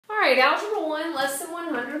right, Algebra 1, less than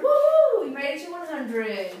 100. Woo! We made it to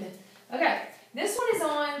 100. Okay, this one is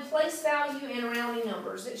on place value and rounding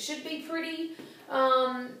numbers. It should be pretty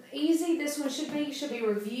easy. This one should be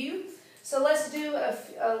review. So let's do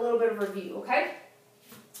a little bit of review, okay?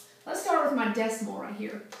 Let's start with my decimal right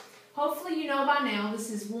here. Hopefully you know by now this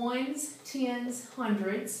is ones, tens,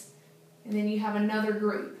 hundreds, and then you have another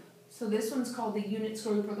group. So this one's called the units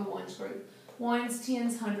group or the ones group. Ones,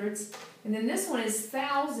 tens, hundreds, and then this one is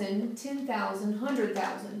 1,000, 10,000,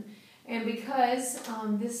 100,000. And because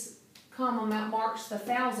this comma marks the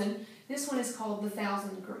 1,000, this one is called the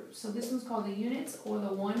 1,000 group. So this one's called the units or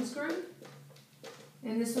the ones group,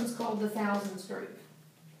 and this one's called the thousands group.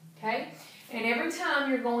 Okay? And every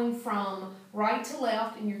time you're going from right to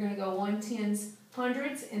left, and you're going to go one, tens,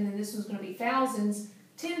 hundreds, and then this one's going to be thousands,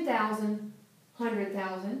 10,000,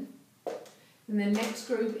 100,000. And the next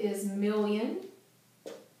group is million.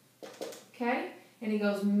 Okay? And it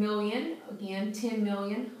goes million, again, 10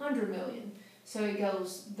 million, 100 million. So it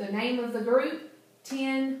goes the name of the group,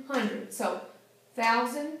 10, 100. So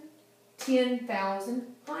 1,000, 10,000,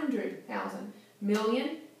 100,000.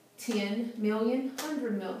 Million, 10 million,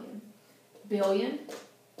 100 million. Billion,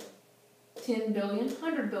 10 billion,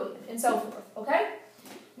 100 billion, and so forth, okay?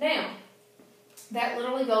 Now, that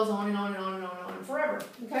literally goes on and on and on and on and on forever,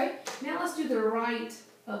 okay? Now let's do the right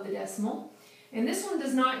of the decimal. And this one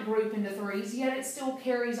does not group into threes, yet it still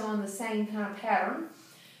carries on the same kind of pattern.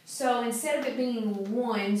 So instead of it being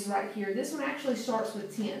ones right here, this one actually starts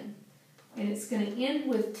with 10. And it's going to end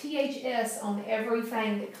with THS on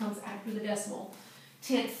everything that comes after the decimal.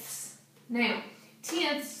 Tenths. Now,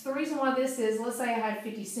 tenths, the reason why this is, let's say I had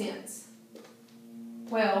 50 cents.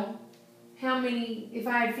 Well, how many, if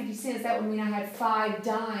I had 50 cents, that would mean I had 5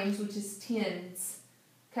 dimes, which is tens.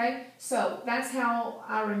 Okay? So that's how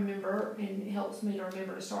I remember, and it helps me to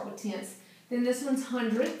remember to start with tenths. Then this one's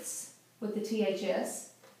hundredths with the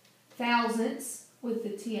THS. Thousandths with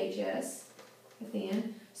the THS at the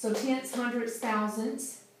end. So tenths, hundredths,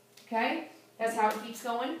 thousandths. Okay? That's how it keeps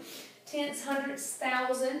going. Tenths, hundredths,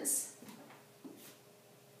 thousandths.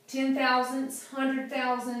 10,000ths,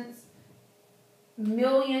 100,000ths,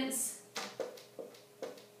 millionths.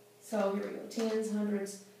 So here we go. Tens,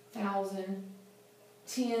 hundreds, thousand,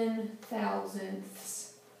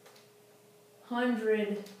 10,000ths,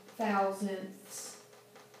 100,000ths,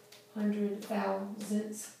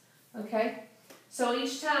 100,000ths. Okay? So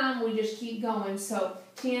each time we just keep going. So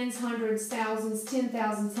tens, hundreds, thousands,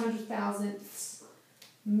 10,000s, 100,000ths,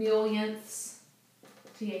 millionths,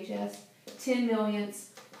 THS, 10 millionths,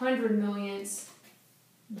 100 millions,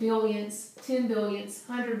 billions, 10 billions,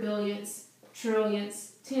 100 billions,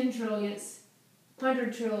 trillions, 10 trillions,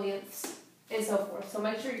 100 trillionths, and so forth. So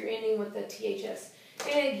make sure you're ending with the THS.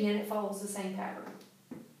 And again, it follows the same pattern,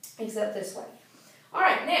 except this way. All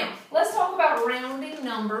right, now, let's talk about rounding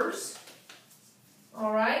numbers.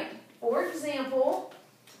 All right, for example,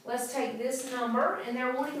 let's take this number, and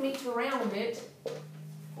they're wanting me to round it,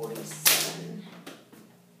 47.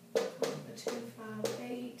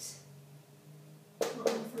 258,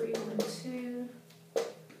 1312,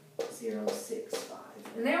 065.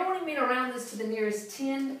 And they're wanting me to round this to the nearest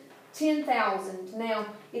 10,000. Now,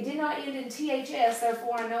 it did not end in THS,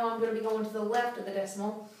 therefore I know I'm going to be going to the left of the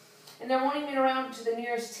decimal. And they're wanting me to round it to the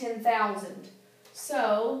nearest 10,000.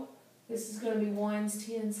 So, this is going to be ones,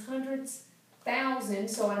 tens, hundreds,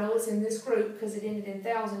 thousands. So I know it's in this group because it ended in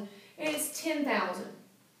thousand. And it's 10,000.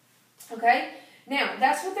 Okay? Now,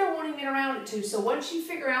 that's what they're wanting me to round it to. So once you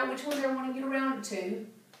figure out which one they're wanting you to round it to,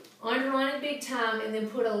 underline it big time, and then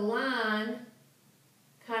put a line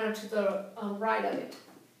kind of to the right of it,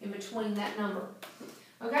 in between that number.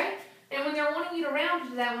 Okay? And when they're wanting you to round it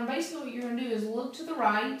to that one, basically what you're going to do is look to the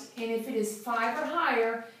right, and if it is 5 or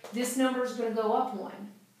higher, this number is going to go up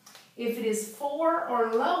 1. If it is 4 or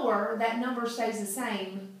lower, that number stays the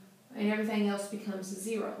same, and everything else becomes a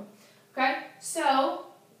 0. Okay? So,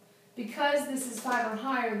 because this is 5 or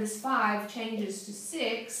higher, this 5 changes to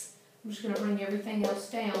 6. I'm just going to bring everything else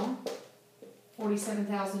down.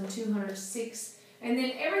 47,206. And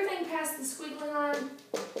then everything past the squiggly line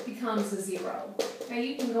becomes a 0. Now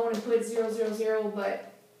you can go in and put 0, 0, 0,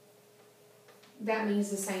 but that means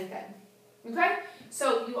the same thing. Okay?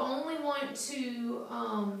 So you only want to,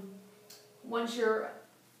 once your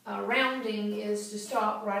rounding is to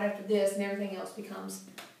stop right after this, and everything else becomes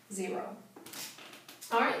 0.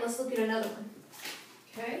 All right, let's look at another one.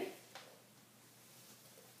 Okay?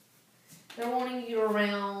 They're wanting you to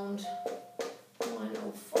round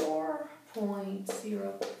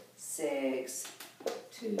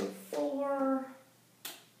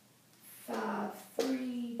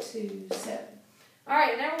 104.06245327. All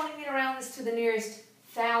right, and they're wanting me to round this to the nearest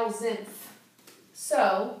thousandth.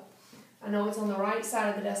 So, I know it's on the right side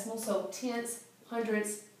of the decimal, so tenths,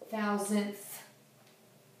 hundredths, thousandth.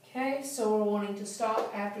 Okay, so we're wanting to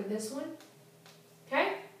stop after this one.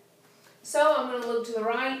 Okay, so I'm going to look to the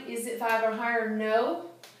right. Is it 5 or higher?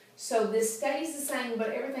 No. So this stays the same, but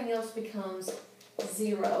everything else becomes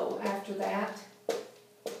 0 after that.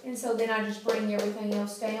 And so then I just bring everything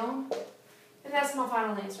else down. And that's my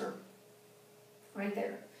final answer. Right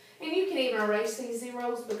there. And you can even erase these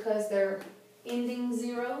zeros because they're ending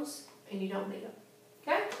zeros and you don't need them.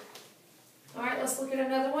 Okay? Alright, let's look at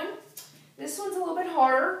another one. This one's a little bit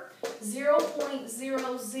harder.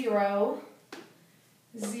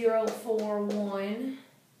 0.00041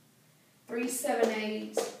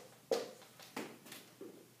 378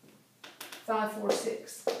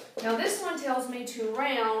 546. Now this one tells me to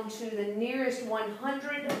round to the nearest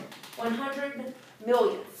 100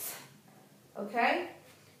 millionth. Okay?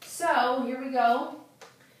 So here we go.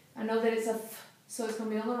 I know that it's so it's going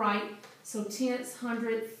to be on the right. So tenths,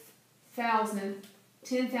 hundredth, thousandth,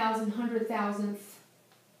 10,000, 100,000th,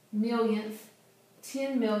 millionth,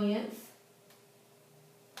 10 millionth,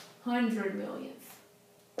 100 millionth,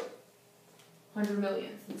 100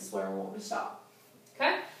 millionth. This is where I want to stop.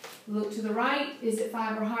 Okay? Look to the right. Is it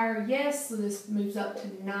 5 or higher? Yes. So this moves up to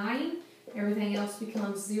 9. Everything else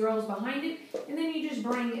becomes zeros behind it. And then you just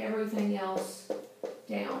bring everything else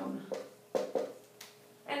down.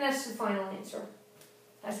 And that's the final answer.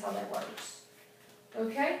 That's how that works.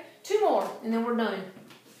 Okay? 2 more, and then we're done.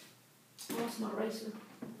 I lost my eraser.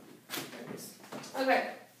 There it is.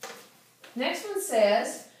 Okay. Next one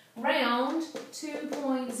says, round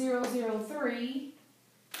 2.003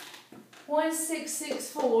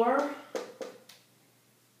 1664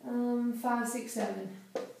 567.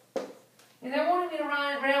 And they're wanting me to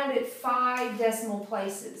round it 5 decimal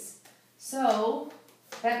places. So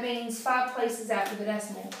that means 5 places after the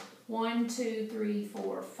decimal. 1, 2, 3,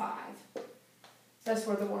 4, 5. That's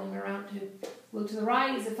where they're wanting me to round to. Look to the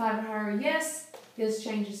right. Is it 5 or higher? Yes. This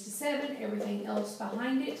changes to 7. Everything else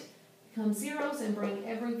behind it becomes zeros, and bring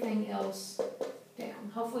everything else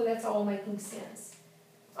down. Hopefully that's all making sense.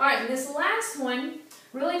 Alright, and this last one,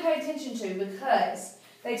 really pay attention to because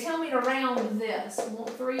they tell me to round this.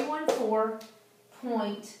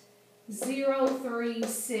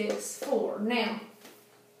 314.0364. Now,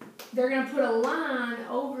 they're going to put a line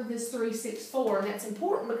over this 364, and that's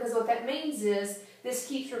important because what that means is this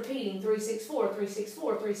keeps repeating 364,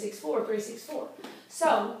 364, 364, 364.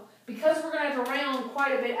 So, because we're going to have to round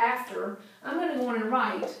quite a bit after, I'm going to go in and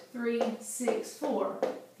write 364,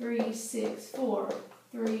 364,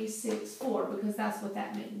 364, because that's what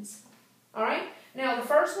that means. Alright? Now, the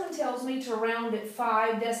first one tells me to round at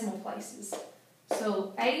 5 decimal places.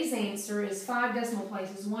 So, A's answer is 5 decimal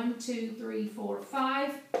places. 1, 2, 3, 4,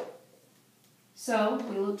 5. So,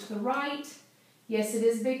 we look to the right. Yes, it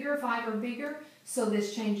is bigger. 5 are bigger. So,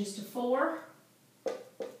 this changes to 4.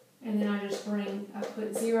 And then I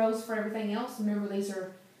put zeros for everything else. Remember, these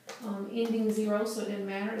are ending zeros, so it doesn't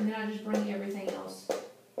matter. And then I just bring everything else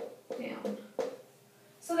down.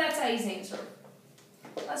 So, that's A's answer.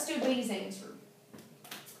 Let's do B's answer.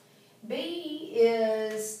 B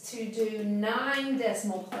is to do 9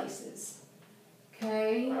 decimal places.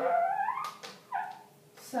 Okay.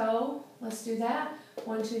 So, let's do that.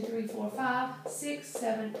 1, 2, 3, 4, 5, 6,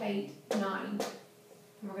 7, 8, 9. And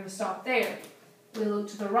we're going to stop there. We look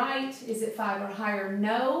to the right. Is it 5 or higher?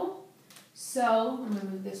 No. So, I'm going to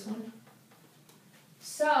move this one.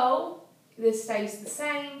 So, this stays the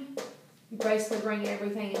same. You basically bring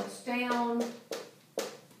everything else down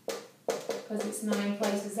because it's 9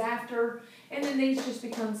 places after. And then these just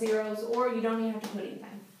become zeros, or you don't even have to put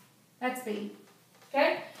anything. That's B.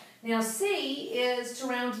 Okay? Now, C is to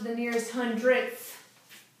round to the nearest hundredth.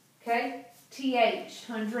 Okay? TH,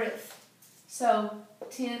 hundredth. So,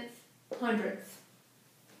 10th, hundredth.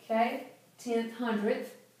 Okay? 10th,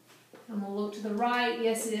 hundredth. I'm going to look to the right.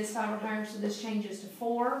 Yes, it is 5 or higher, so this changes to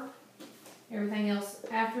 4. Everything else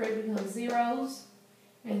after it becomes zeros.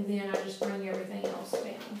 And then I just bring everything else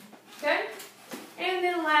down. Okay? And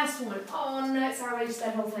then last one. Oh, nuts, I erased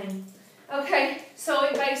that whole thing. Okay, so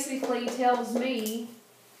it basically tells me,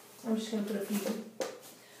 I'm just going to put a few.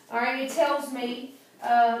 Alright, it tells me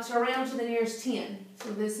to round to the nearest 10.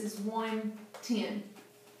 So this is 110.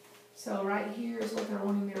 So right here is what they're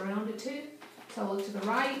wanting me to round it to. So I look to the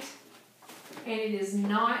right, and it is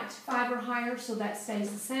not 5 or higher, so that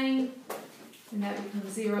stays the same. And that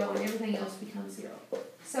becomes 0, and everything else becomes 0.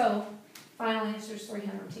 So, final answer is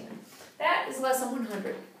 310. That is less than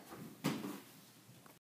 100.